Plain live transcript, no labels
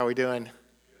How are we doing?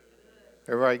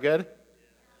 Everybody good?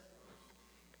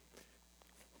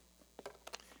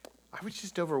 I was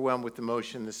just overwhelmed with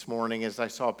emotion this morning as I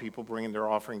saw people bringing their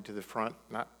offering to the front.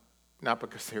 Not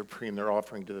because they were bringing their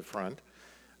offering to the front,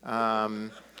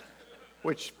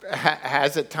 which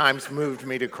has at times moved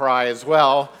me to cry as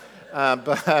well.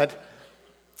 But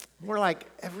more like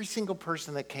every single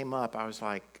person that came up, I was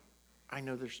like, I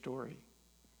know their story.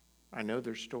 I know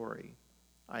their story.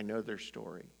 I know their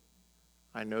story.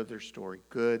 I know their story,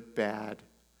 good, bad.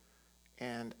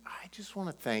 And I just want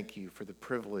to thank you for the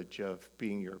privilege of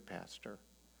being your pastor.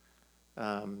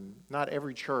 Not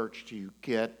every church do you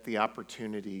get the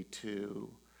opportunity to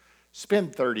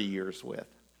spend 30 years with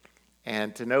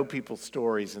and to know people's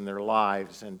stories and their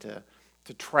lives and to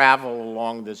travel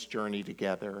along this journey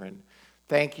together. And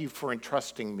thank you for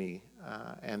entrusting me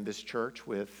and this church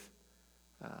with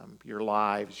your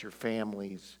lives, your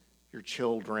families, your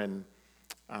children.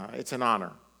 It's an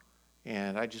honor.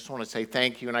 And I just want to say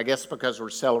thank you. And I guess because we're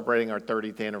celebrating our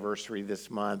 30th anniversary this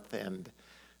month and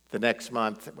the next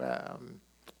month,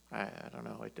 I don't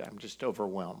know, I'm just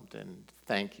overwhelmed. And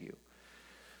thank you.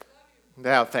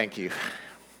 No, thank you.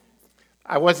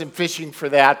 I wasn't fishing for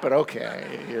that, but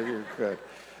okay, you're good.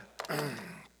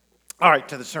 All right,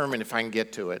 to the sermon, if I can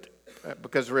get to it.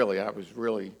 Because really, I was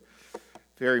really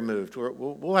very moved.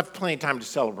 We'll have plenty of time to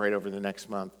celebrate over the next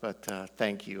month, but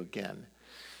thank you again.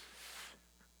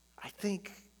 I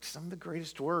think some of the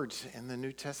greatest words in the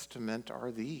New Testament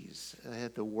are these.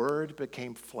 The Word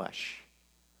became flesh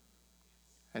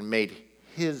and made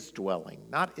His dwelling,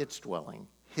 not its dwelling,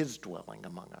 His dwelling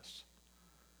among us.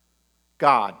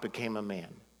 God became a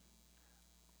man,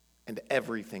 and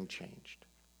everything changed.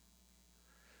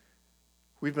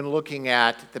 We've been looking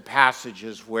at the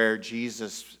passages where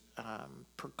Jesus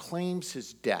proclaims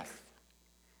His death.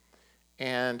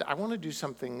 And I want to do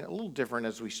something a little different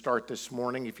as we start this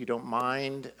morning, if you don't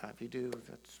mind. If you do,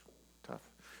 that's tough.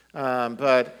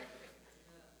 But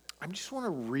I just want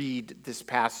to read this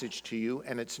passage to you,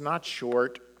 and it's not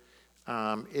short.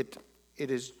 It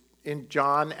is in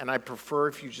John, and I prefer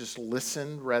if you just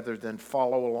listen rather than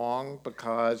follow along,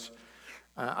 because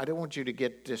I don't want you to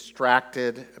get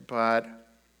distracted. But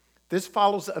this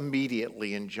follows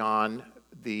immediately in John,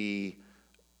 the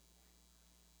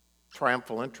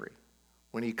triumphal entry,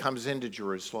 when he comes into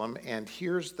Jerusalem. And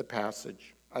here's the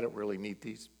passage. I don't really need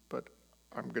these, but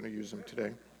I'm going to use them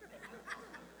today.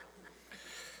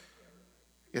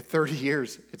 30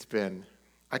 years it's been.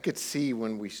 I could see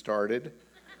when we started.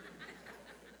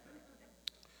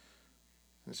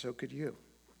 And so could you.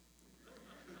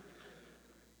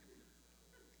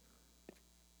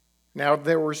 Now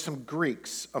there were some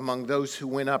Greeks among those who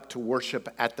went up to worship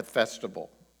at the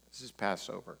festival. This is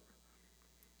Passover.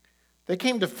 They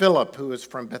came to Philip, who was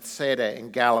from Bethsaida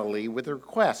in Galilee, with a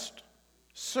request.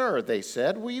 Sir, they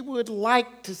said, we would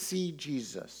like to see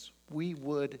Jesus. We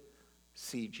would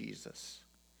see Jesus.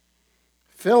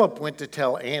 Philip went to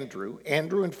tell Andrew.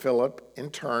 Andrew and Philip,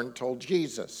 in turn, told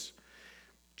Jesus.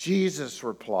 Jesus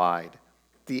replied,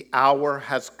 the hour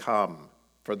has come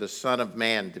for the Son of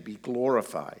Man to be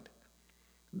glorified.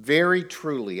 Very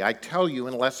truly, I tell you,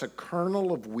 unless a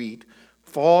kernel of wheat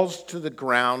falls to the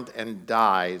ground and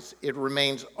dies, it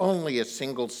remains only a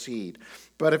single seed.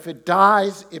 But if it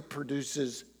dies, it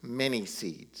produces many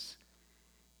seeds.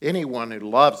 Anyone who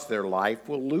loves their life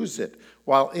will lose it,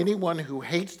 while anyone who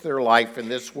hates their life in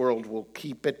this world will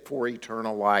keep it for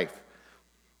eternal life.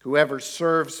 Whoever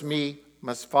serves me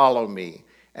must follow me,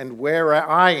 and where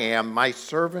I am, my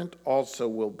servant also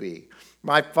will be.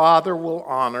 My Father will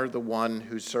honor the one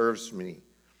who serves me.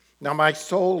 Now my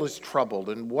soul is troubled,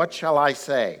 and what shall I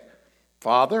say?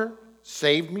 Father,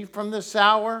 save me from this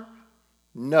hour?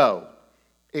 No,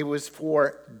 it was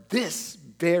for this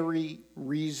very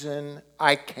reason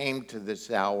I came to this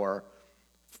hour.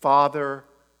 Father,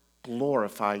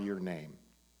 glorify your name.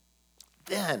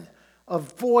 Then a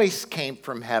voice came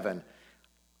from heaven.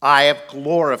 I have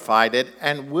glorified it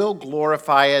and will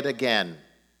glorify it again.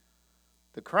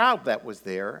 The crowd that was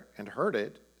there and heard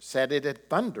it said it had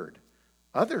thundered.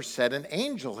 Others said an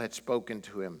angel had spoken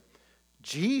to him.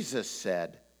 Jesus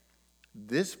said,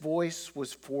 this voice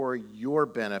was for your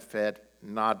benefit,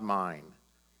 not mine.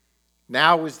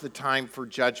 Now is the time for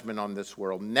judgment on this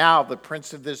world. Now the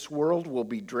prince of this world will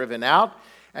be driven out,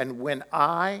 and when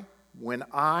I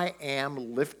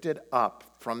am lifted up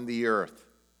from the earth,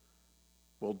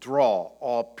 will draw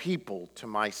all people to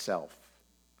myself.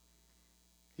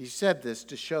 He said this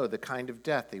to show the kind of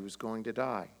death he was going to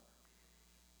die.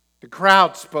 The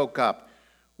crowd spoke up.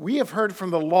 We have heard from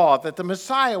the law that the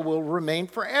Messiah will remain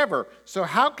forever. So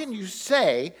how can you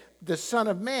say the Son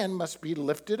of Man must be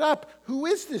lifted up. Who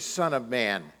is this Son of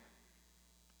Man?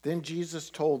 Then Jesus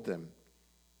told them,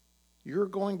 you're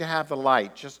going to have the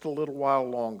light just a little while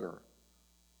longer.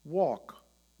 Walk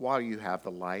while you have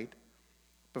the light,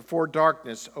 before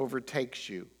darkness overtakes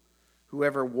you.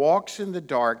 Whoever walks in the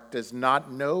dark does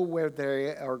not know where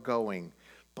they are going.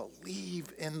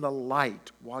 Believe in the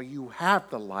light while you have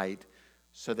the light,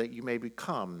 so that you may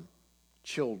become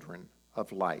children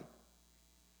of light.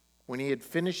 When he had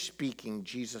finished speaking,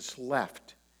 Jesus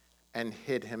left and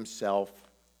hid himself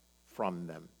from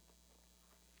them.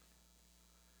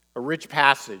 A rich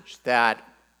passage that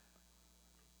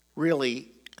really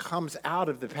comes out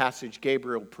of the passage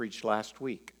Gabriel preached last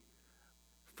week.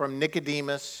 From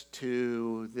Nicodemus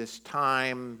to this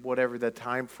time, whatever the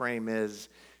time frame is,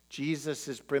 Jesus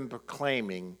has been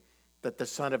proclaiming that the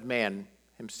Son of Man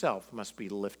himself must be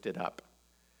lifted up.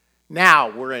 Now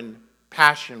we're in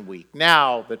Passion Week.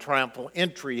 Now the triumphal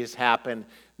entry has happened.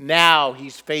 Now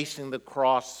he's facing the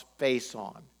cross face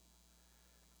on.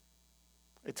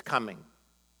 It's coming.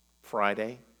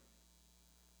 Friday.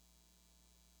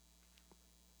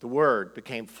 The Word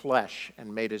became flesh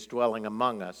and made his dwelling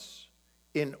among us,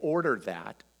 in order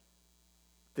that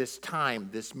this time,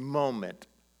 this moment,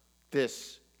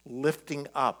 this lifting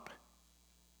up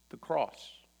the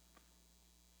cross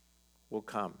will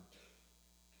come.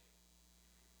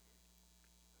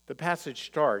 The passage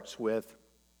starts with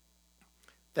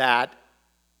that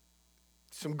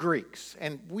some Greeks,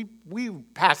 and we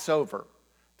pass over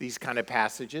these kind of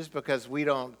passages because we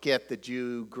don't get the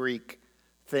Jew-Greek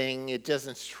thing. It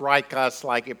doesn't strike us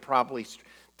like it probably...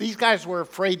 These guys were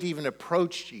afraid to even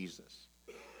approach Jesus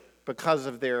because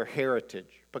of their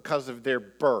heritage, because of their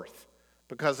birth,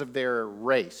 because of their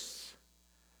race.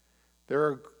 There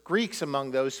are Greeks among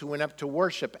those who went up to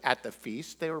worship at the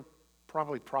feast. They were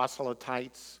probably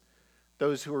proselytes,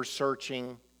 those who were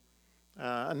searching,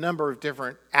 a number of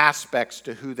different aspects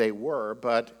to who they were,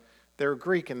 but they're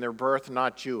Greek in their birth,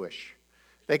 not Jewish.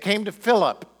 They came to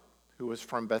Philip, who was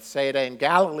from Bethsaida in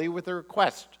Galilee, with a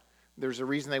request. There's a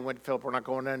reason they went to Philip. We're not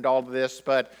going into all of this,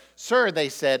 but, sir, they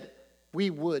said, we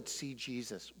would see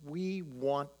Jesus. We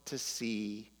want to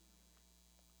see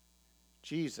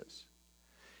Jesus.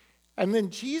 And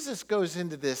then Jesus goes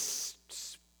into this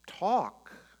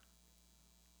talk,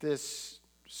 this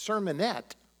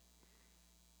sermonette,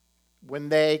 when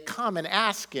they come and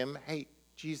ask him, hey,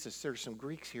 Jesus, there's some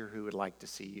Greeks here who would like to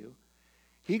see you.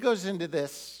 He goes into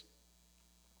this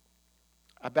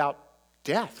about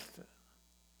death,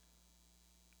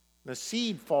 the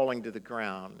seed falling to the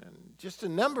ground, and just a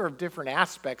number of different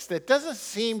aspects that doesn't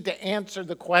seem to answer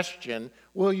the question,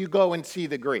 will you go and see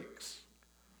the Greeks?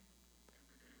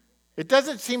 It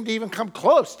doesn't seem to even come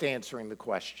close to answering the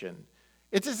question.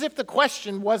 It's as if the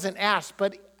question wasn't asked,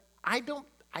 but I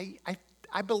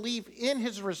believe in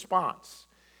his response,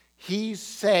 he's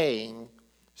saying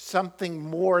something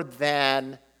more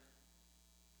than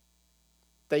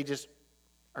they just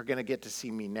are going to get to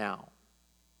see me now.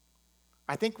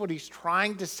 I think what he's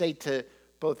trying to say to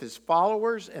both his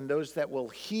followers and those that will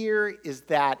hear is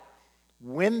that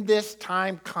when this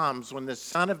time comes, when the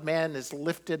Son of Man is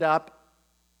lifted up,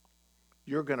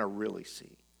 you're going to really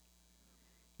see.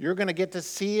 You're going to get to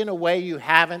see in a way you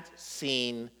haven't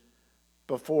seen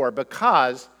before,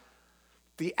 because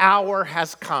the hour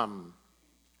has come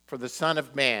for the Son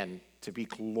of Man to be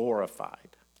glorified.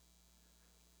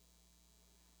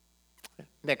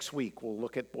 Next week, we'll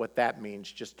look at what that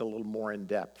means just a little more in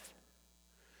depth.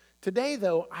 Today,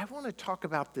 though, I want to talk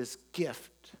about this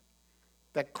gift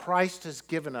that Christ has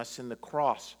given us in the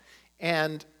cross.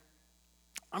 And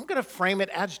I'm going to frame it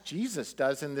as Jesus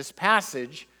does in this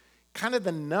passage, kind of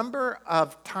the number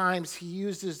of times he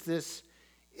uses this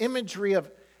imagery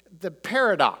of the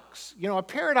paradox. You know, a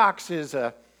paradox is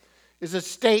a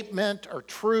statement or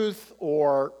truth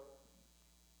or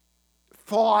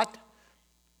thought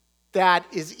that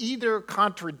is either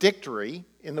contradictory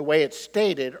in the way it's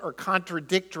stated or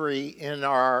contradictory in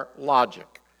our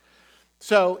logic.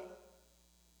 So,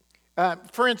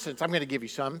 for instance, I'm going to give you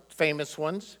some famous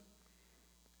ones.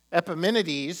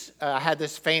 Epimenides had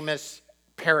this famous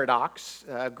paradox,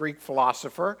 a Greek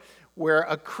philosopher, where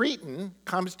a Cretan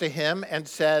comes to him and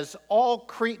says, all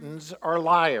Cretans are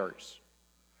liars.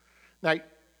 Now,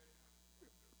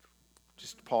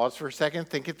 just pause for a second,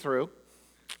 think it through.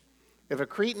 If a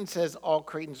Cretan says all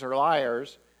Cretans are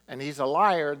liars, and he's a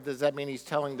liar, does that mean he's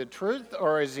telling the truth,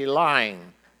 or is he lying?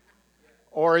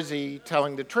 Or is he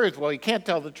telling the truth? Well, he can't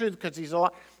tell the truth because he's a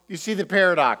liar. You see the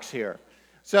paradox here.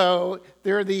 So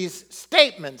there are these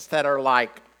statements that are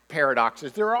like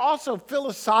paradoxes. There are also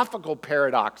philosophical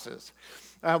paradoxes.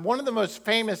 One of the most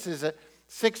famous is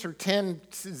 6 or 10,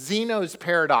 Zeno's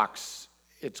paradox,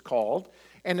 it's called.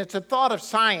 And it's a thought of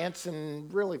science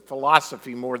and really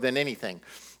philosophy more than anything.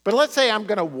 But let's say I'm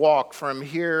going to walk from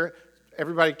here.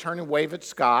 Everybody turn and wave at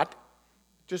Scott.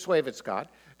 Just wave at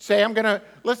Scott. Let's say I'm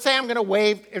going to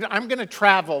wave. I'm going to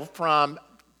travel from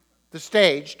the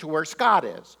stage to where Scott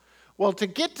is. Well, to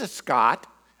get to Scott,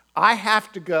 I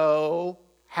have to go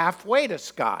halfway to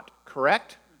Scott,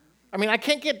 correct? I mean, I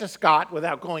can't get to Scott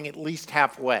without going at least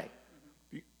halfway.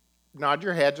 Nod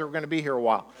your heads, or we're going to be here a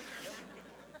while.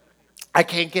 I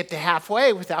can't get to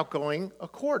halfway without going a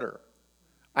quarter.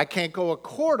 I can't go a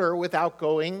quarter without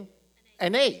going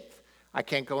an eighth. I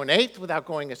can't go an eighth without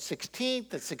going a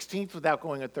 16th, a 16th without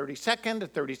going a 32nd, a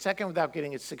 32nd without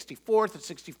getting a 64th, a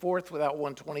 64th without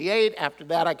 128. After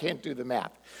that, I can't do the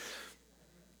math.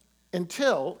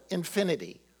 Until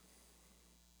infinity.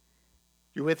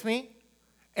 You with me?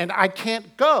 And I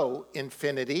can't go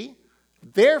infinity.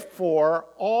 Therefore,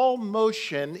 all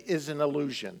motion is an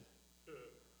illusion,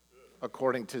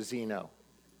 according to Zeno.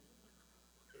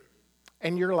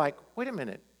 And you're like, wait a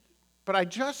minute, but I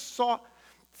just saw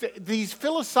these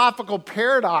philosophical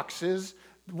paradoxes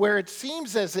where it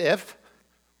seems as if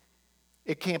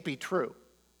it can't be true.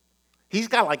 He's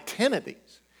got like 10 of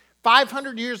these.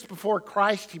 500 years before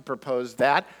Christ, he proposed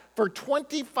that. For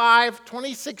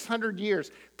 2,600 years,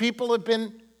 people have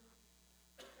been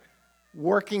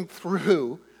working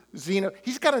through Zeno.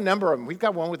 He's got a number of them. We've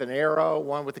got one with an arrow,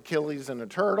 one with Achilles and a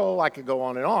turtle. I could go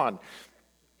on and on.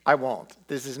 I won't.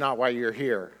 This is not why you're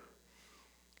here.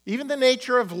 Even the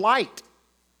nature of light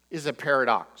is a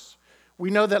paradox.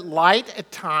 We know that light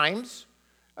at times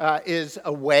is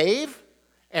a wave,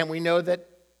 and we know that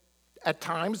at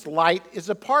times light is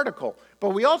a particle.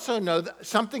 But we also know that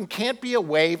something can't be a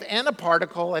wave and a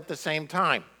particle at the same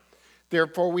time.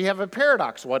 Therefore, we have a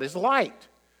paradox. What is light?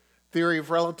 Theory of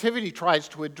relativity tries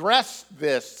to address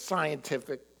this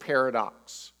scientific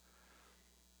paradox.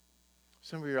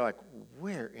 Some of you are like,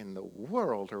 where in the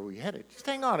world are we headed? Just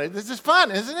hang on. This is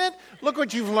fun, isn't it? Look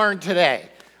what you've learned today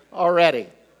already.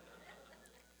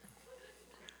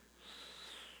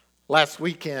 Last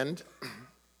weekend,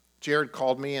 Jared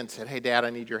called me and said, hey, Dad, I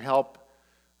need your help.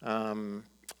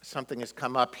 Something has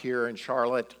come up here in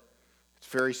Charlotte. It's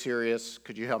very serious.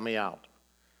 Could you help me out?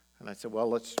 And I said, well,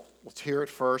 let's hear it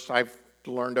first. I've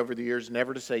learned over the years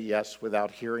never to say yes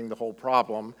without hearing the whole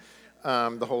problem,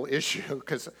 the whole issue,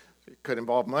 because it could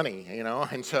involve money, you know.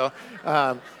 And so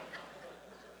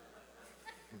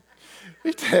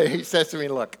he says to me,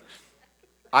 look,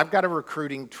 I've got a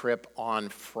recruiting trip on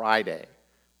Friday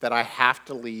that I have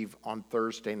to leave on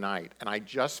Thursday night. And I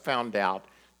just found out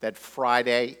that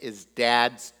Friday is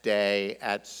Dad's Day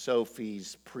at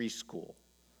Sophie's preschool.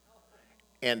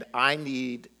 And I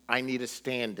need a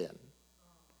stand-in.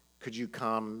 Could you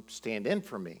come stand in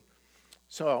for me?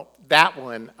 So that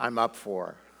one I'm up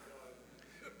for.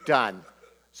 Done.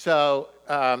 So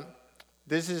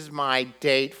this is my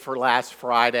date for last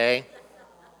Friday.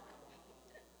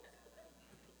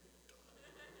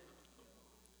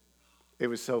 It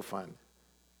was so fun.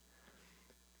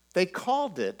 They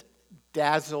called it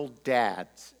Dazzle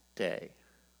Dad's Day.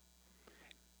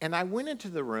 And I went into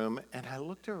the room and I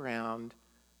looked around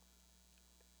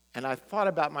and I thought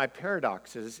about my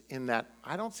paradoxes in that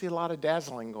I don't see a lot of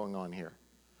dazzling going on here.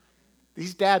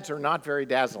 These dads are not very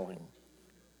dazzling.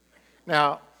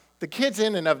 Now, the kids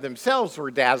in and of themselves were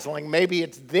dazzling. Maybe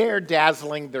it's they're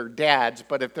dazzling their dads,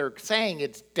 but if they're saying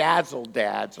it's dazzle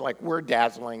dads, like we're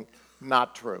dazzling,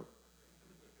 not true.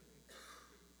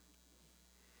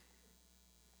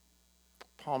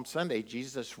 Palm Sunday,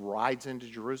 Jesus rides into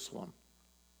Jerusalem.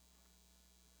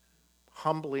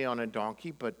 Humbly on a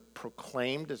donkey, but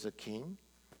proclaimed as a king.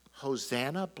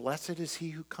 Hosanna, blessed is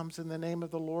he who comes in the name of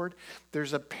the Lord.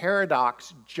 There's a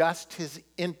paradox, just his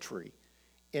entry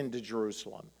into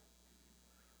Jerusalem.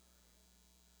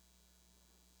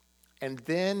 And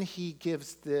then he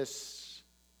gives this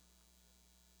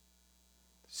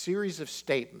series of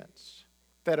statements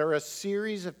that are a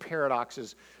series of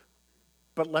paradoxes.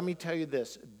 But let me tell you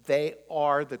this, they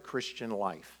are the Christian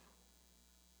life.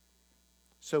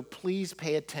 So please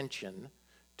pay attention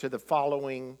to the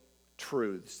following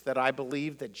truths that I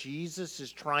believe that Jesus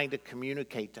is trying to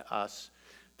communicate to us,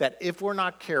 that if we're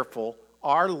not careful,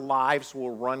 our lives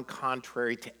will run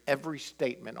contrary to every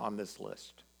statement on this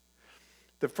list.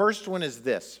 The first one is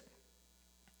this: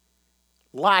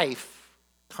 life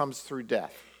comes through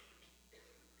death.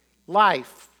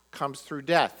 Life comes through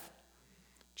death.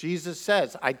 Jesus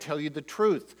says, I tell you the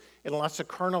truth, unless a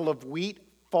kernel of wheat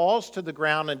falls to the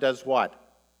ground and does what?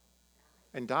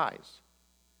 And dies.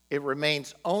 It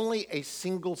remains only a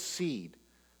single seed.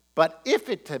 But if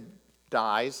it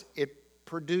dies, it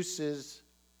produces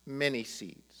many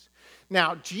seeds.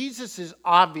 Now, Jesus is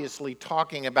obviously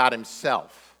talking about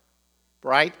himself,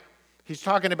 right? He's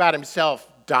talking about himself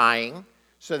dying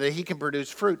so that he can produce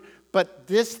fruit. But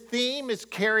this theme is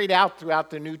carried out throughout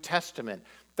the New Testament,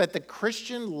 that the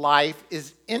Christian life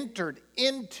is entered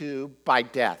into by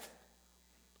death.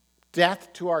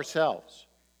 Death to ourselves.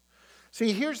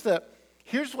 See, here's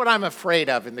what I'm afraid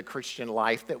of in the Christian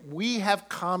life, that we have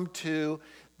come to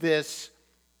this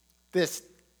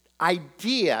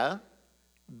idea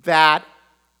that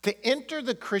to enter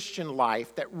the Christian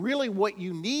life, that really what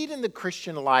you need in the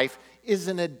Christian life is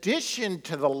an addition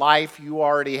to the life you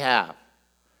already have.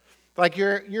 Like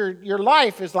your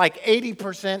life is like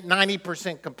 80%,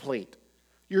 90% complete.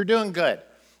 You're doing good.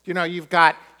 You know, you've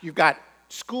got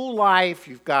school life,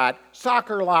 you've got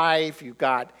soccer life, you've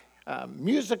got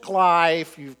music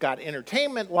life, you've got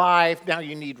entertainment life. Now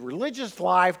you need religious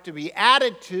life to be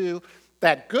added to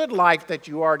that good life that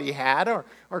you already had,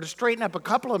 or to straighten up a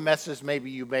couple of messes maybe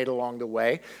you made along the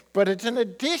way. But it's an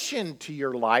addition to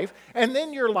your life, and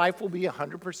then your life will be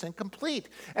 100% complete.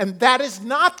 And that is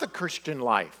not the Christian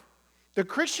life. The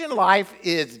Christian life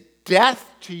is death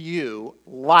to you,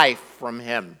 life from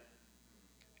him.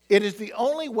 It is the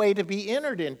only way to be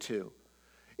entered into,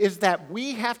 is that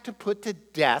we have to put to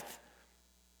death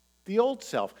the old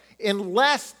self.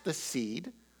 Unless the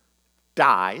seed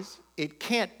dies, it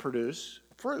can't produce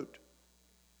fruit.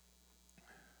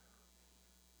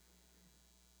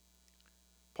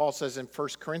 Paul says in 1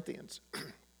 Corinthians,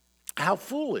 how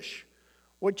foolish.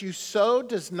 What you sow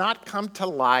does not come to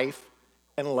life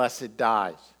unless it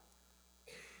dies.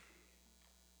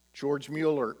 George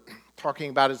Mueller,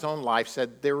 talking about his own life,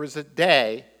 said, there was a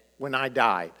day when I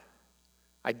died.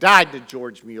 I died to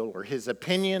George Mueller, his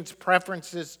opinions,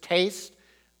 preferences, taste,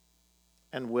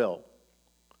 and will.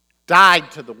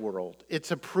 Died to the world,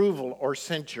 its approval or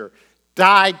censure.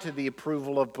 Died to the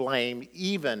approval of blame,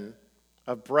 even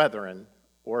of brethren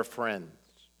or friends.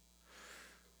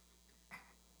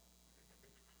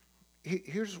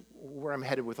 Here's where I'm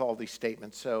headed with all these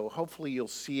statements, so hopefully you'll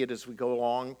see it as we go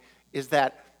along, is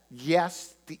that,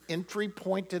 yes, the entry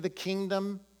point to the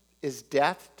kingdom is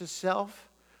death to self,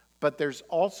 but there's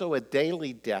also a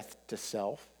daily death to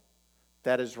self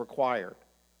that is required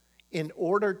in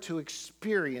order to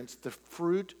experience the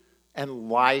fruit and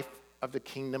life of the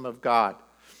kingdom of God.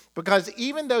 Because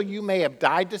even though you may have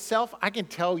died to self, I can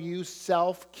tell you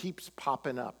self keeps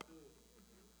popping up.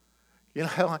 You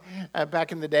know,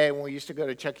 back in the day when we used to go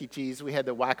to Chuck E. Cheese, we had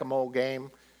the whack-a-mole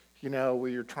game, you know, where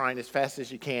you're trying as fast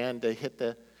as you can to hit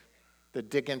the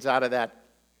dickens out of that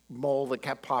mole that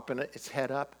kept popping its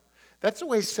head up. That's the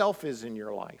way self is in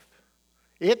your life.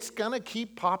 It's going to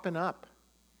keep popping up.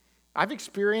 I've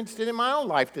experienced it in my own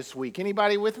life this week.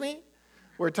 Anybody with me?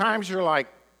 Where times you're like,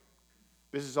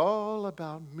 this is all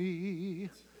about me,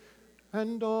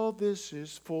 and all this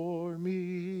is for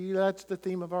me. That's the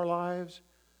theme of our lives.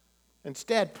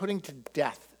 Instead, putting to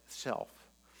death self.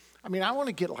 I mean, I want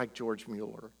to get like George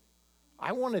Mueller.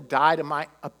 I want to die to my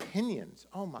opinions.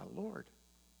 Oh, my Lord.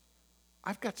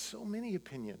 I've got so many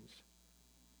opinions.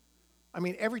 I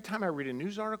mean, every time I read a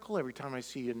news article, every time I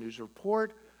see a news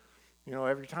report, you know,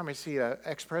 every time I see an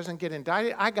ex-president get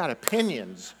indicted, I got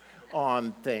opinions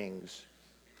on things.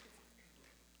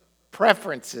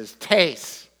 Preferences,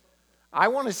 tastes. I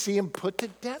want to see him put to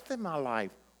death in my life.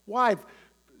 Why?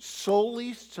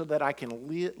 Solely so that I can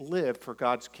live for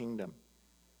God's kingdom.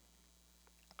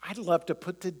 I'd love to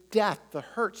put to death the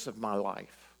hurts of my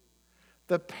life,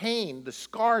 the pain, the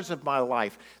scars of my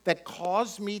life that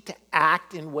cause me to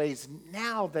act in ways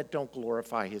now that don't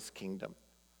glorify his kingdom.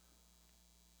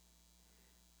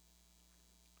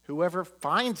 Whoever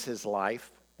finds his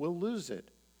life will lose it.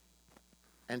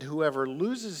 And whoever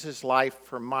loses his life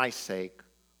for my sake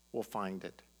will find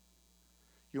it.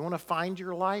 You want to find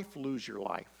your life? Lose your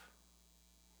life.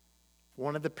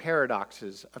 One of the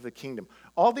paradoxes of the kingdom.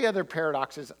 All the other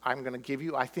paradoxes I'm going to give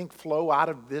you, I think, flow out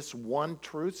of this one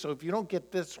truth. So if you don't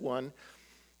get this one,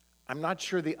 I'm not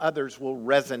sure the others will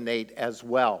resonate as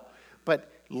well.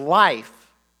 But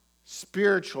life,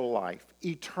 spiritual life,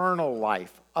 eternal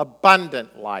life,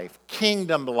 abundant life,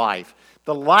 kingdom life,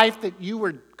 the life that you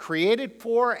were created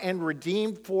for and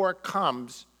redeemed for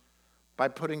comes by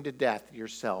putting to death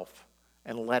yourself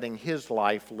and letting his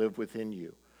life live within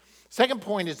you. Second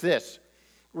point is this.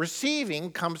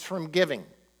 Receiving comes from giving.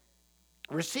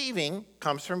 Receiving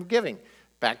comes from giving.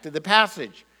 Back to the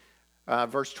passage.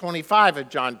 Verse 25 of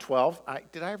John 12.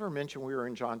 Did I ever mention we were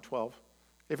in John 12?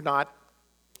 If not,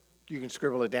 you can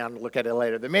scribble it down and look at it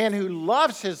later. The man who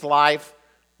loves his life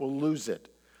will lose it,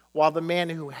 while the man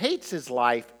who hates his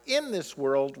life in this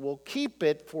world will keep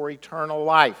it for eternal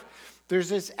life. There's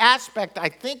this aspect, I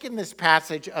think, in this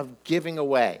passage of giving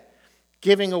away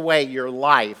your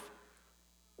life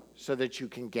so that you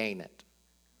can gain it.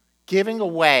 Giving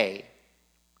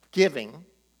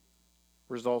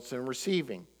results in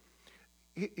receiving.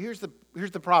 Here's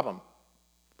the problem.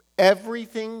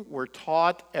 Everything we're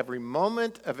taught every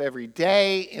moment of every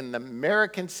day in the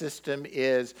American system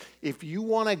is, if you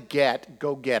want to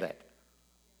go get it.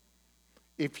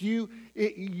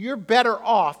 You're better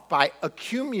off by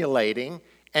accumulating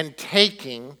and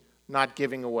taking, not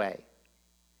giving away.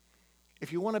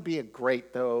 If you want to be a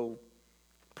great, though,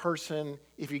 person,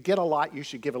 if you get a lot, you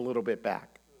should give a little bit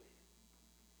back.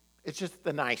 It's just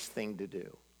the nice thing to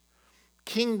do.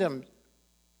 Kingdom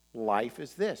life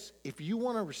is this. If you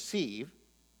want to receive,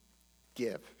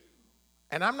 give.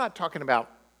 And I'm not talking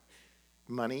about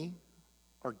money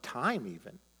or time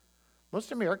even.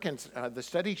 Most Americans, the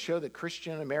studies show that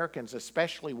Christian Americans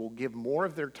especially will give more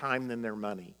of their time than their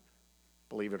money,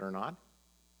 believe it or not.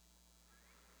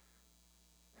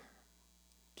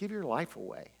 Give your life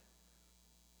away.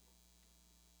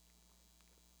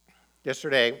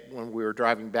 Yesterday, when we were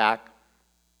driving back,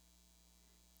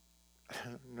 I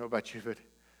don't know about you, but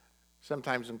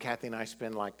sometimes when Kathy and I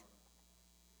spend like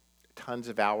tons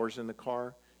of hours in the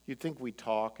car, you'd think we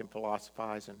talk and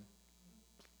philosophize, and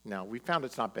no, we found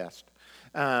it's not best.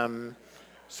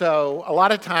 So a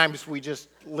lot of times we just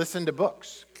listen to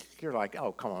books. You're like,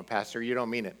 oh, come on, Pastor, you don't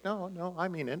mean it. No, I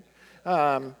mean it.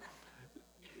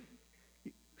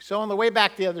 So on the way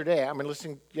back the other day,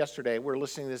 yesterday, we're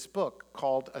listening to this book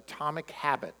called Atomic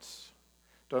Habits.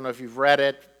 Don't know if you've read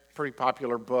it. Pretty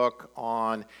popular book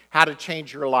on how to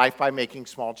change your life by making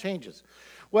small changes.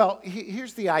 Well,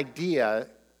 here's the idea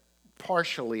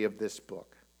partially of this book.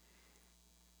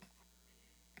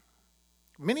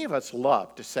 Many of us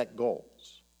love to set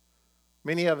goals.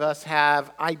 Many of us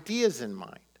have ideas in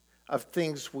mind of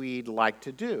things we'd like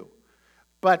to do.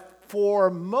 But for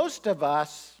most of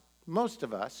us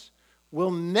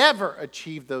will never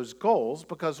achieve those goals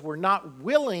because we're not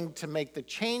willing to make the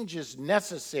changes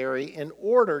necessary in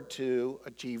order to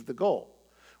achieve the goal.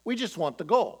 We just want the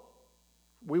goal.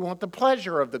 We want the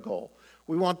pleasure of the goal.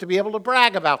 We want to be able to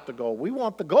brag about the goal. We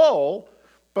want the goal,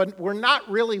 but we're not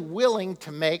really willing to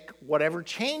make whatever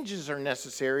changes are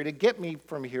necessary to get me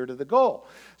from here to the goal.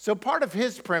 So part of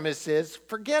his premise is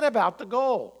forget about the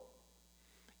goal.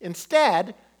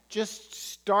 Instead, just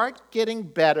start getting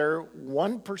better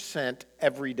 1%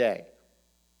 every day.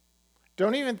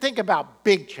 Don't even think about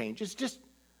big changes. Just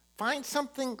find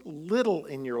something little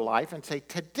in your life and say,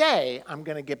 today I'm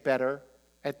going to get better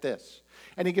at this.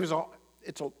 And he gives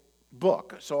it's a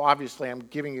book, so obviously I'm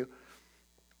giving you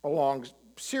a long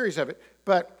series of it.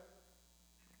 But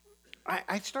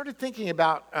I started thinking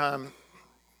about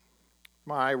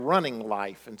my running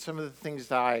life and some of the things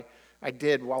that I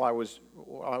did while I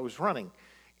was running.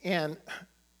 And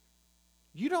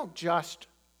you don't just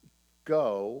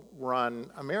go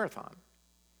run a marathon.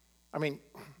 I mean,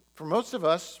 for most of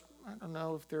us, I don't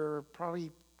know if there are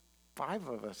probably 5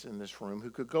 of us in this room who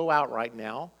could go out right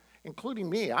now, including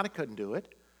me. I couldn't do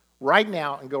it right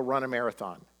now and go run a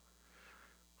marathon.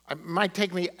 It might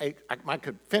take me, I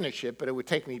could finish it, but it would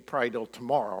take me probably till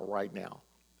tomorrow right now.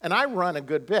 And I run a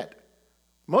good bit.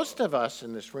 Most of us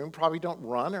in this room probably don't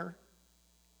run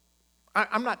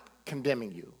I'm not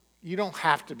condemning you. You don't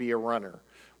have to be a runner.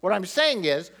 What I'm saying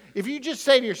is, if you just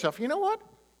say to yourself, you know what?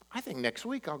 I think next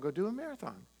week I'll go do a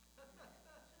marathon.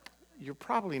 You're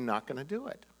probably not going to do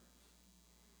it.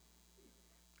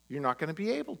 You're not going to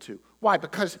be able to. Why?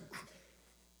 Because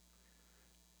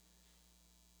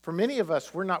for many of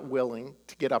us, we're not willing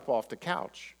to get up off the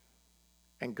couch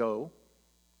and go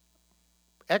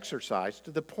exercise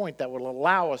to the point that will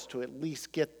allow us to at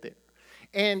least get there.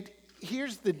 And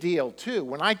here's the deal, too.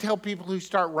 When I tell people who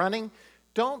start running,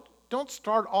 don't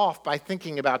start off by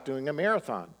thinking about doing a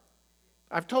marathon.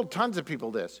 I've told tons of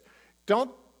people this.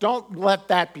 Don't let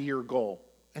that be your goal.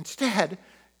 Instead,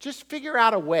 just figure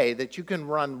out a way that you can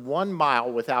run 1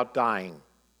 mile without dying.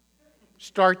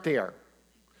 Start there.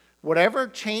 Whatever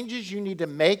changes you need to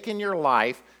make in your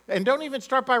life, and don't even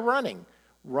start by running.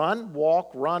 Run,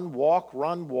 walk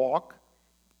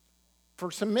for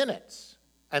some minutes.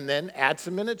 And then add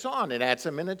some minutes on, and add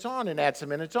some minutes on, and add some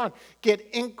minutes on.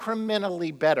 Get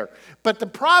incrementally better. But the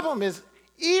problem is,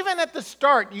 even at the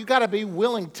start, you got to be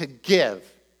willing to give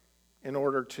in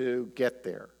order to get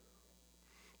there.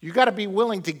 You got to be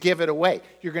willing to give it away.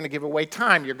 You're going to give away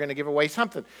time. You're going to give away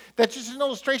something. That's just an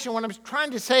illustration. What I'm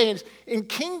trying to say is, in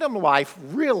kingdom life,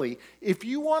 really, if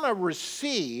you want to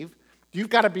receive, you've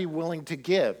got to be willing to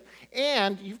give.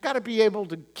 And you've got to be able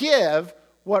to give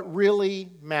what really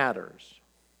matters.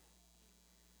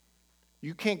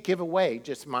 You can't give away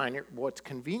just minor what's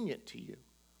convenient to you.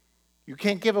 You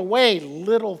can't give away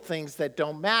little things that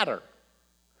don't matter.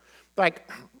 Like,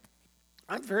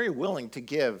 I'm very willing to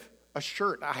give a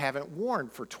shirt I haven't worn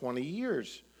for 20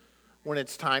 years when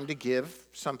it's time to give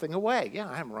something away. Yeah,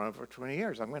 I haven't worn it for 20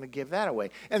 years. I'm going to give that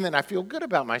away. And then I feel good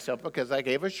about myself because I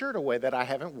gave a shirt away that I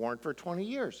haven't worn for 20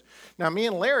 years. Now, me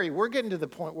and Larry, we're getting to the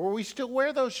point where we still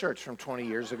wear those shirts from 20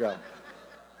 years ago.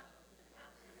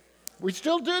 We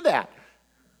still do that.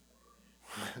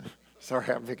 Sorry,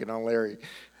 I'm picking on Larry.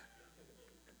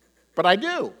 But I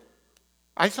do.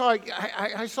 I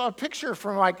saw a picture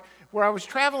from like where I was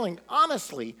traveling,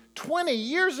 honestly, 20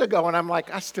 years ago, and I'm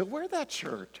like, I still wear that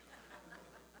shirt.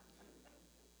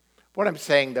 What I'm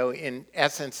saying, though, in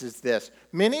essence is this.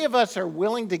 Many of us are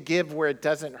willing to give where it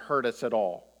doesn't hurt us at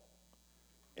all.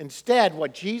 Instead,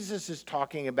 what Jesus is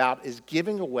talking about is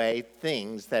giving away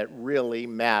things that really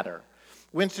matter.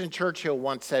 Winston Churchill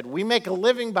once said, "We make a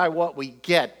living by what we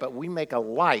get, but we make a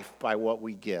life by what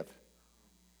we give."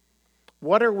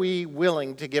 What are we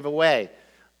willing to give away?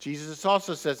 Jesus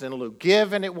also says in Luke,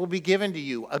 "Give and it will be given to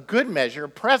you. A good measure,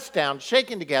 pressed down,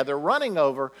 shaken together, running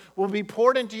over, will be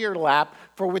poured into your lap.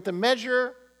 For with the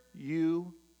measure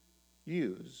you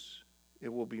use, it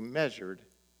will be measured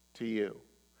to you."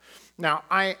 Now,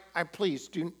 I please,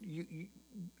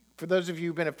 for those of you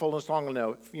who've been at Fullness long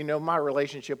enough, you know my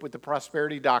relationship with the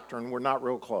prosperity doctrine. We're not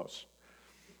real close.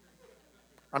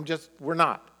 We're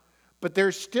not. But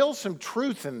there's still some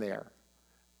truth in there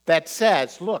that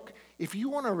says, look, if you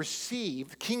want to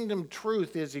receive, kingdom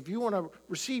truth is if you want to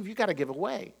receive, you got to give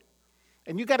away.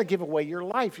 And you got to give away your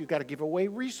life. You got to give away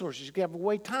resources. You got to give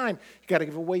away time. You got to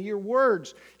give away your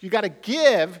words. You got to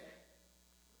give.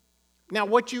 Now,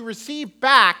 what you receive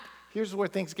back, here's where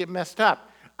things get messed up.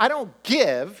 I don't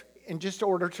give in just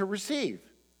order to receive.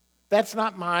 That's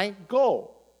not my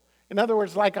goal. In other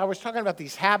words, like I was talking about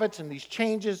these habits and these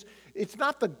changes, it's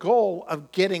not the goal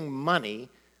of getting money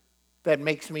that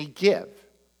makes me give.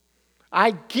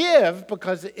 I give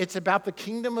because it's about the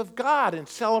kingdom of God and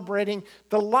celebrating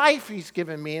the life He's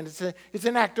given me. And it's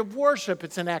an act of worship.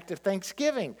 It's an act of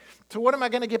thanksgiving. So what am I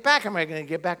going to get back? Am I going to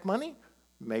get back money?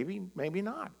 Maybe, maybe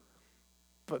not.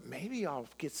 But maybe I'll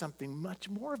get something much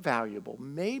more valuable.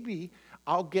 Maybe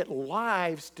I'll get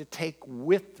lives to take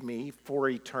with me for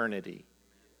eternity.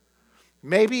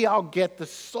 Maybe I'll get the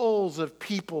souls of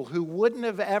people who wouldn't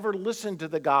have ever listened to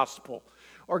the gospel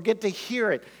or get to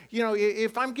hear it. You know,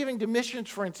 if I'm giving to missions,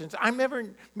 for instance, I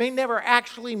may never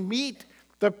actually meet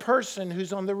the person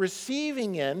who's on the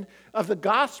receiving end of the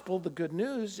gospel, the good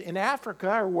news, in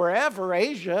Africa or wherever,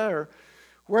 Asia or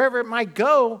wherever it might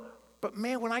go. But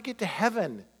man, when I get to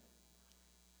heaven,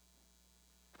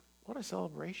 what a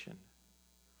celebration.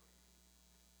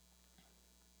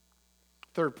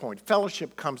 Third point,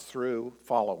 fellowship comes through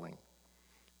following.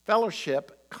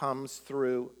 Fellowship comes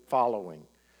through following.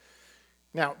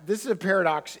 Now, this is a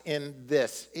paradox in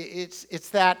this. It's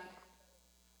that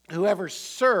whoever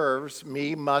serves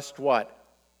me must what?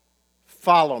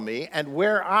 Follow me. And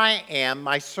where I am,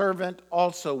 my servant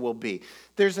also will be.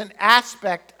 There's an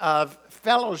aspect of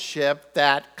fellowship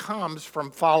that comes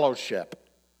from fellowship.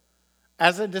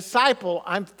 As a disciple,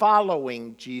 I'm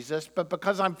following Jesus, but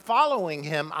because I'm following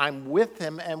Him, I'm with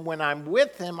Him. And when I'm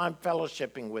with Him, I'm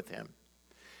fellowshipping with Him.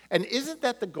 And isn't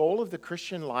that the goal of the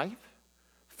Christian life?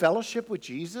 Fellowship with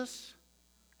Jesus?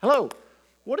 Hello,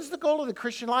 what is the goal of the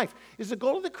Christian life? Is the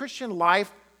goal of the Christian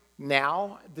life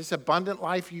now, this abundant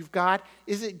life you've got,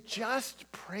 is it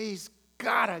just, praise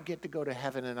God, I get to go to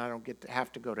heaven and I don't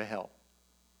have to go to hell?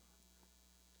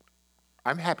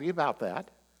 I'm happy about that.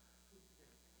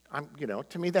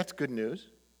 To me, that's good news.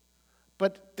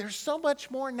 But there's so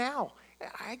much more now.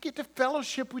 I get to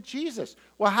fellowship with Jesus.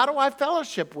 Well, how do I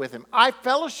fellowship with Him? I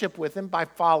fellowship with Him by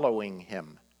following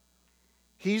Him.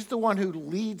 He's the one who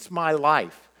leads my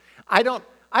life. I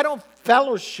don't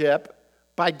fellowship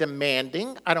by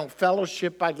demanding. I don't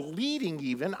fellowship by leading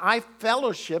even. I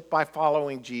fellowship by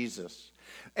following Jesus.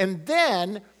 And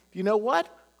then, you know what?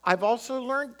 I've also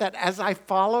learned that as I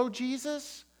follow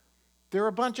Jesus, there are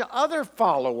a bunch of other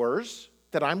followers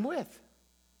that I'm with.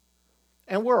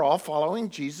 And we're all following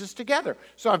Jesus together.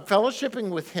 So I'm fellowshipping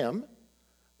with Him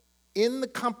in the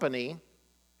company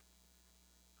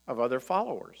of other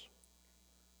followers.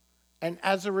 And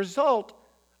as a result,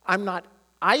 I'm not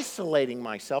isolating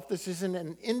myself. This isn't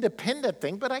an independent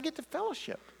thing, but I get to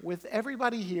fellowship with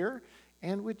everybody here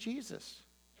and with Jesus.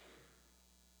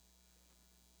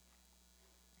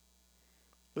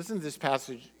 Listen to this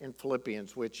passage in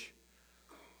Philippians, which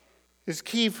is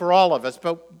key for all of us.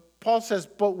 But Paul says,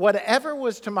 "But whatever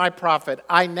was to my profit,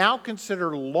 I now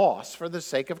consider loss for the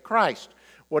sake of Christ.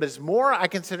 What is more, I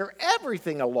consider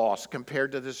everything a loss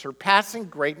compared to the surpassing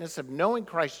greatness of knowing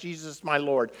Christ Jesus my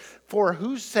Lord, for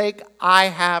whose sake I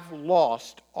have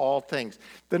lost all things.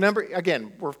 The number,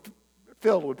 again, we're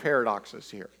filled with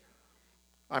paradoxes here.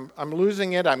 I'm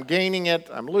losing it, I'm gaining it,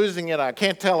 I'm losing it. I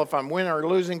can't tell if I'm winning or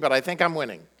losing, but I think I'm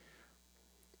winning.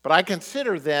 But I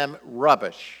consider them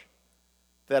rubbish,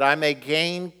 that I may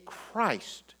gain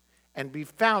Christ and be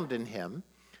found in him,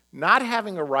 not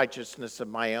having a righteousness of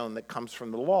my own that comes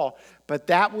from the law, but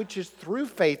that which is through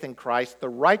faith in Christ, the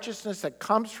righteousness that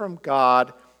comes from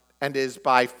God and is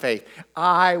by faith.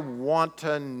 I want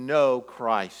to know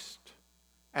Christ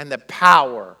and the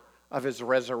power of his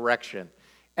resurrection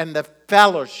and the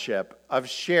fellowship of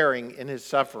sharing in his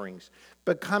sufferings,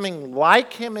 becoming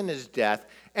like him in his death,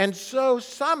 and so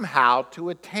somehow to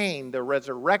attain the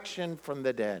resurrection from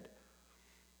the dead.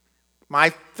 My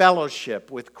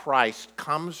fellowship with Christ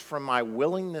comes from my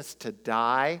willingness to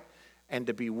die and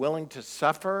to be willing to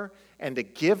suffer and to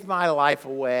give my life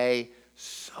away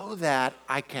so that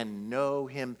I can know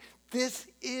him. This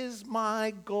is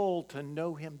my goal, to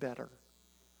know him better.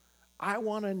 I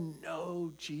want to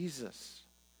know Jesus.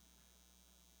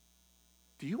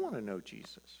 Do you want to know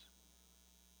Jesus?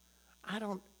 I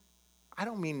don't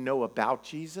mean know about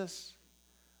Jesus.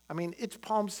 I mean, it's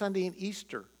Palm Sunday and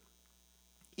Easter.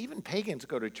 Even pagans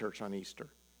go to church on Easter.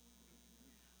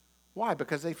 Why?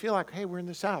 Because they feel like, hey, we're in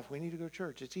the South. We need to go to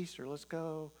church. It's Easter. Let's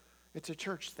go. It's a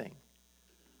church thing.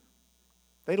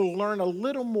 They learn a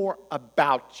little more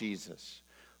about Jesus.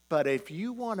 But if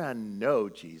you want to know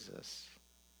Jesus,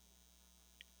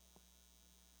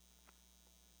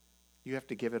 you have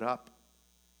to give it up.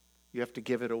 You have to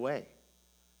give it away.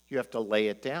 You have to lay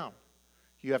it down.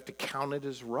 You have to count it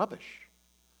as rubbish.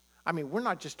 I mean, we're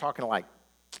not just talking like,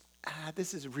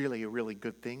 this is really a really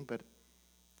good thing, but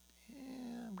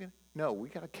no, we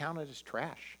got to count it as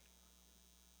trash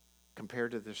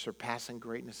compared to the surpassing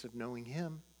greatness of knowing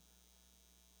him.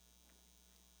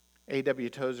 A.W.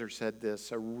 Tozer said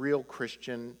this: a real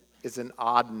Christian is an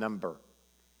odd number.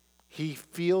 He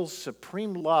feels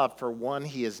supreme love for one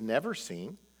he has never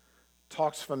seen,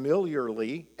 talks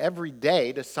familiarly every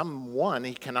day to someone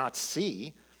he cannot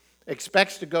see,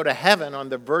 expects to go to heaven on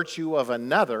the virtue of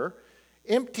another,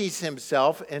 empties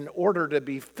himself in order to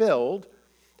be filled,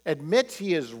 admits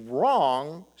he is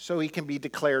wrong so he can be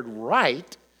declared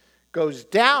right, goes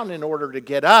down in order to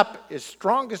get up, is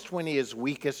strongest when he is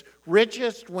weakest,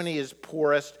 richest when he is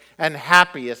poorest, and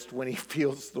happiest when he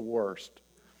feels the worst.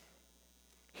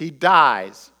 He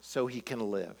dies so he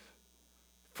can live,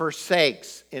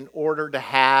 forsakes in order to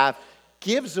have,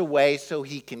 gives away so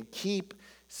he can keep,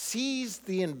 sees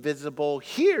the invisible,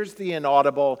 hears the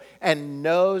inaudible, and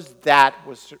knows that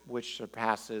which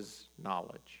surpasses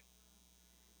knowledge.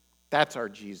 That's our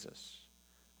Jesus.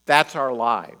 That's our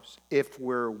lives if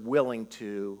we're willing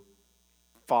to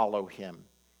follow him,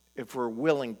 if we're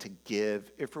willing to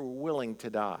give, if we're willing to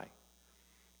die.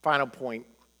 Final point,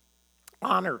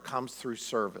 honor comes through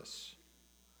service.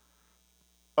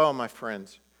 Oh, my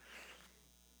friends,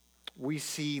 we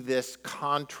see this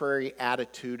contrary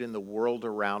attitude in the world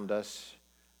around us,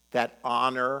 that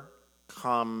honor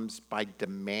comes by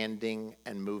demanding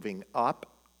and moving up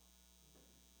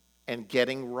and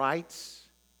getting rights.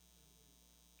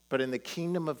 But in the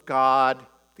kingdom of God,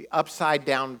 the upside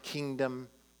down kingdom,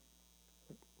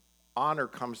 honor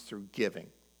comes through giving.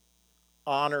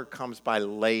 Honor comes by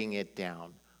laying it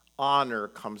down. Honor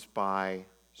comes by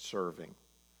serving.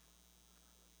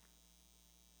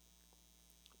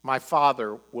 My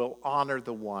Father will honor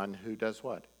the one who does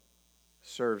what?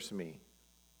 Serves me.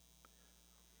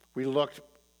 We looked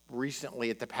recently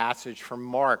at the passage from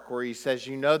Mark where he says,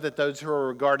 you know that those who are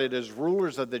regarded as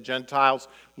rulers of the Gentiles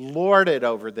lord it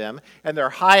over them, and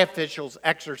their high officials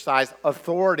exercise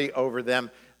authority over them.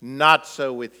 Not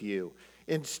so with you.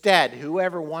 Instead,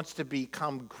 whoever wants to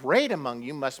become great among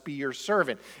you must be your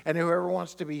servant, and whoever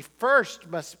wants to be first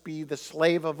must be the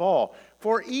slave of all.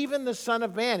 For even the Son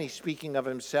of Man, he's speaking of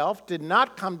himself, did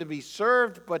not come to be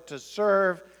served, but to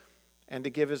serve and to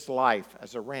give his life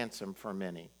as a ransom for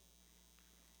many.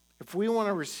 If we want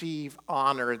to receive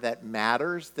honor that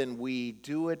matters, then we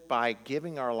do it by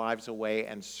giving our lives away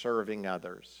and serving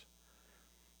others.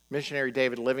 Missionary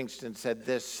David Livingstone said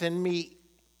this: send me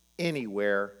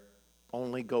anywhere,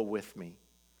 only go with me.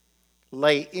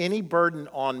 Lay any burden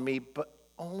on me, but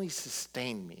only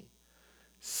sustain me.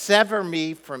 Sever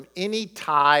me from any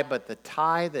tie but the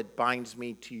tie that binds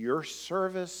me to your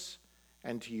service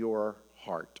and to your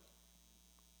heart.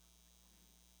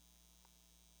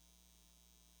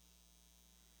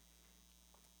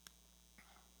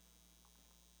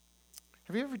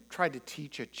 Have you ever tried to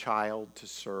teach a child to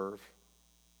serve?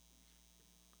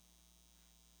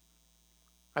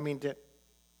 to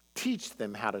teach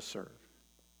them how to serve.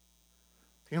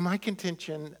 My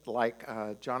contention, like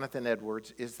Jonathan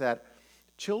Edwards, is that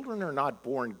children are not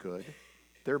born good.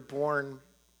 They're born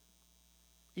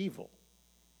evil.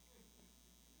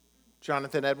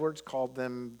 Jonathan Edwards called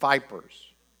them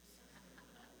vipers.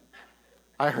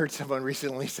 I heard someone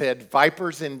recently said,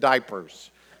 vipers in diapers.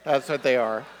 That's what they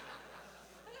are.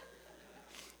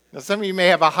 Now, some of you may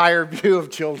have a higher view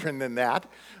of children than that,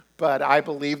 but I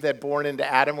believe that born into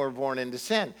Adam, we're born into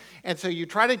sin. And so you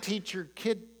try to teach your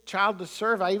child to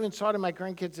serve. I even saw it in my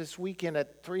grandkids this weekend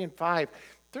at 3 and 5.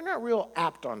 They're not real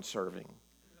apt on serving.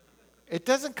 It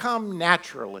doesn't come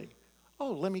naturally.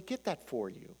 Oh, let me get that for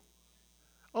you.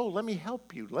 Oh, let me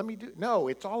help you. Let me do. No,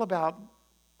 it's all about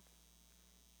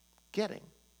getting.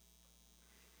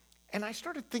 And I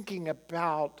started thinking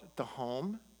about the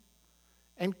home.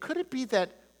 And could it be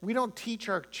that we don't teach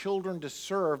our children to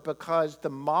serve because the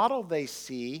model they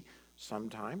see,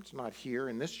 sometimes, not here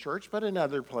in this church, but in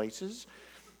other places,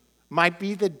 might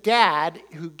be the dad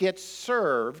who gets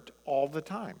served all the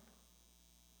time.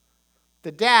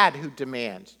 The dad who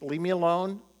demands, leave me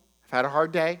alone, I've had a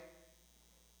hard day,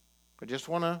 I just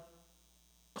want to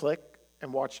click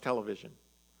and watch television.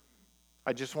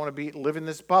 I just want to live in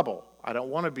this bubble. I don't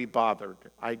want to be bothered.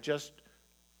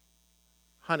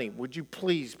 Honey, would you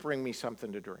please bring me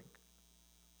something to drink?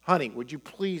 Honey, would you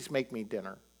please make me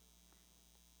dinner?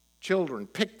 Children,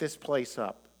 pick this place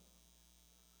up.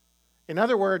 In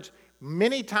other words,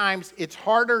 many times it's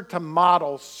harder to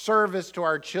model service to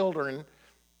our children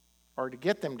or to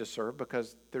get them to serve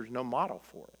because there's no model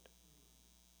for it.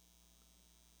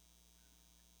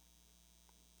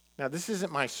 Now, this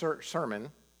isn't my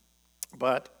sermon,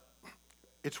 but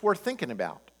it's worth thinking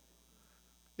about,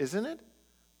 isn't it?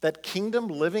 That kingdom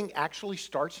living actually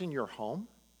starts in your home?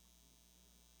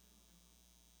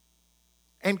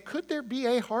 And could there be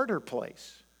a harder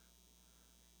place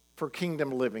for kingdom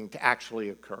living to actually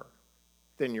occur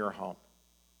than your home?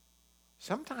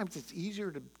 Sometimes it's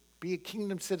easier to be a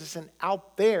kingdom citizen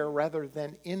out there rather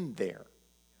than in there.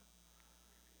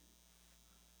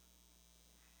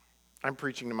 I'm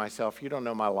preaching to myself. You don't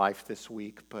know my life this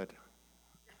week, but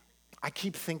I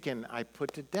keep thinking I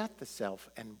put to death the self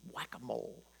and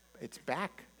whack-a-mole. It's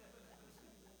back.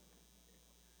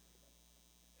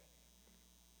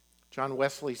 John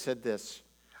Wesley said this,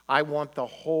 I want the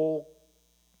whole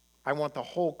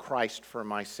Christ for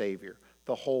my Savior,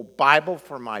 the whole Bible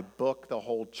for my book, the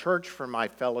whole church for my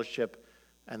fellowship,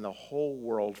 and the whole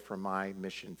world for my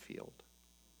mission field.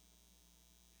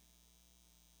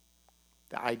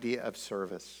 The idea of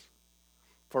service.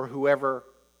 For whoever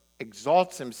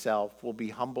exalts himself will be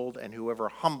humbled, and whoever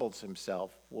humbles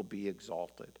himself will be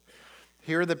exalted.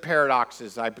 Here are the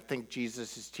paradoxes I think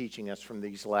Jesus is teaching us from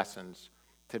these lessons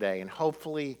today. And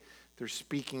hopefully they're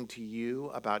speaking to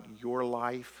you about your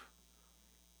life.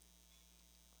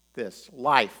 This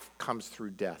life comes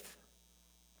through death.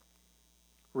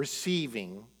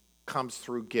 Receiving comes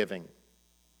through giving.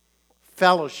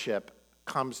 Fellowship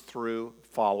comes through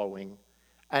following.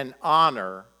 And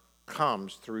honor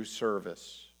comes through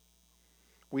service.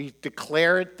 We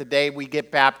declare it the day we get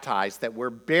baptized, that we're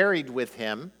buried with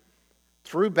him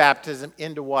through baptism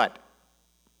into what?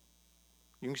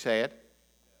 You can say it.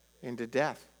 Into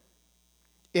death.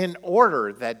 In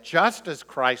order that just as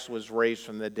Christ was raised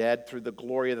from the dead through the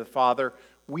glory of the Father,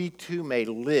 we too may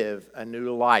live a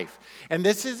new life. And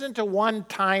this isn't a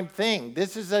one-time thing.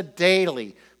 This is a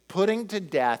daily putting to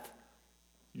death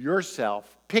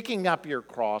yourself, picking up your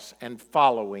cross, and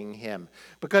following him.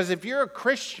 Because if you're a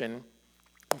Christian,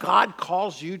 God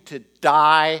calls you to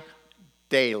die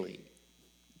daily.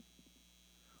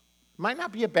 It might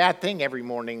not be a bad thing every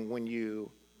morning when you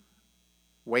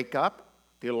wake up,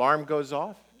 the alarm goes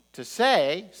off, to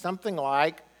say something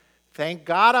like, thank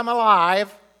God I'm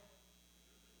alive,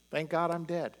 thank God I'm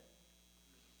dead.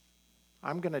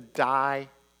 I'm going to die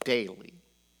daily.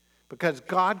 Because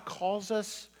God calls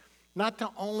us not to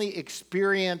only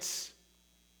experience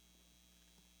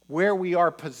where we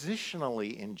are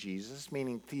positionally in Jesus,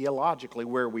 meaning theologically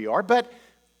where we are, but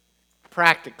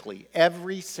practically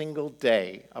every single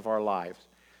day of our lives.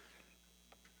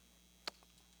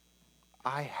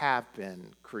 I have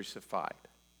been crucified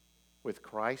with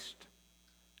Christ,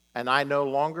 and I no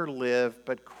longer live,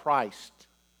 but Christ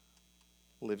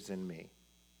lives in me.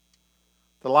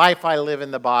 The life I live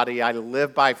in the body, I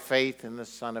live by faith in the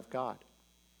Son of God,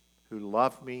 who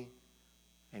loved me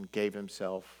and gave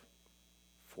himself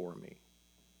for me.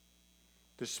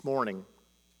 This morning,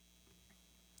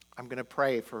 I'm going to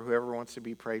pray for whoever wants to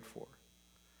be prayed for,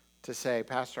 to say,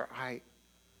 Pastor,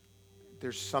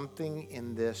 there's something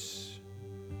in this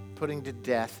putting to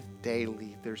death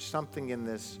daily. There's something in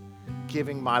this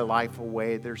giving my life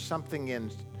away. There's something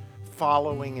in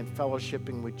following and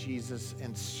fellowshipping with Jesus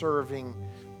and serving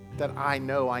that I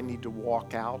know I need to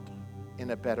walk out in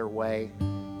a better way.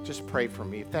 Just pray for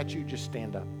me. If that's you, just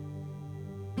stand up.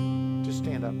 Just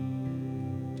stand up.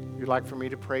 If you'd like for me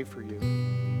to pray for you.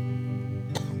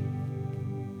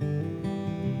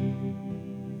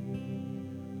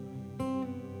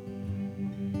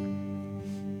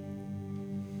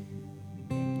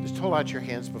 Just hold out your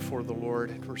hands before the Lord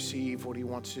and receive what He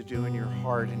wants to do in your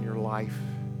heart and your life.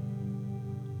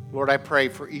 Lord, I pray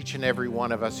for each and every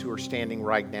one of us who are standing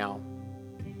right now.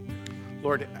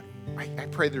 Lord, I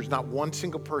pray there's not one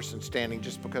single person standing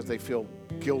just because they feel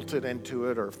guilted into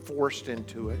it or forced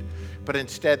into it, but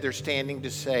instead they're standing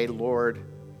to say, Lord,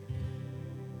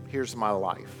 here's my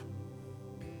life.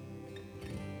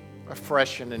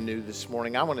 Afresh and anew this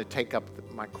morning, I want to take up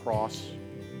my cross,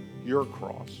 your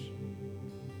cross.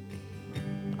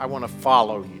 I want to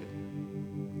follow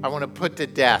you. I want to put to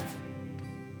death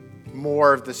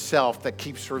more of the self that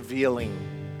keeps revealing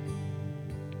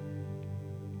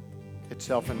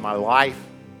itself in my life.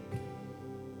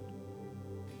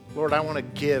 Lord, I want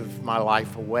to give my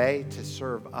life away to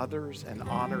serve others and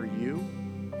honor you.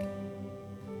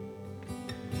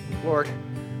 Lord,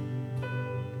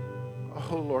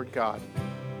 oh Lord God,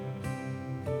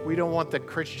 we don't want the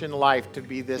Christian life to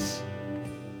be this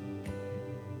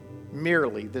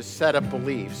merely this set of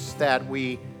beliefs that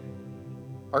we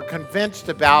are convinced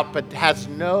about but has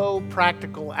no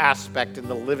practical aspect in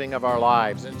the living of our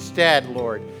lives. Instead,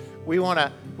 Lord, we want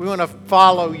to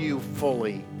follow you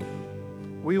fully.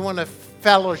 We want to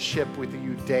fellowship with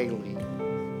you daily.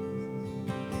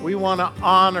 We want to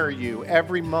honor you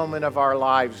every moment of our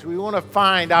lives. We want to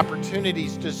find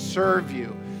opportunities to serve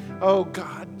you. Oh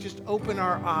God, just open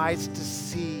our eyes to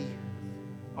see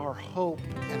our hope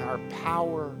and our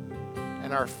power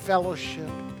and our fellowship.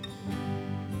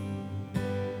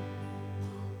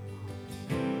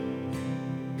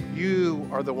 You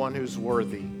are the one who's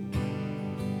worthy.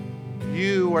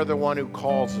 You are the one who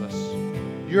calls us.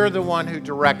 You're the one who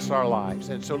directs our lives.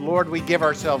 And so, Lord, we give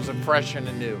ourselves afresh and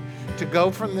anew to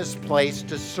go from this place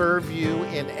to serve you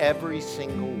in every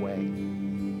single way.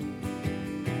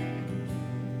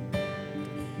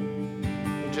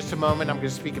 In just a moment, I'm going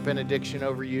to speak a benediction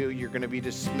over you. You're going to be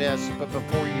dismissed. But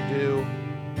before you do,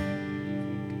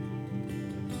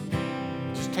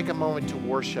 just take a moment to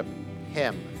worship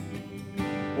Him.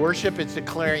 Worship is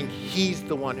declaring He's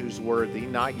the one who's worthy,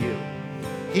 not you.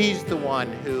 He's the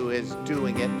one who is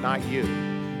doing it, not you.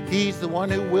 He's the one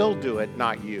who will do it,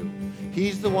 not you.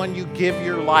 He's the one you give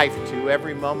your life to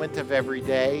every moment of every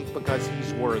day because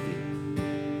He's worthy.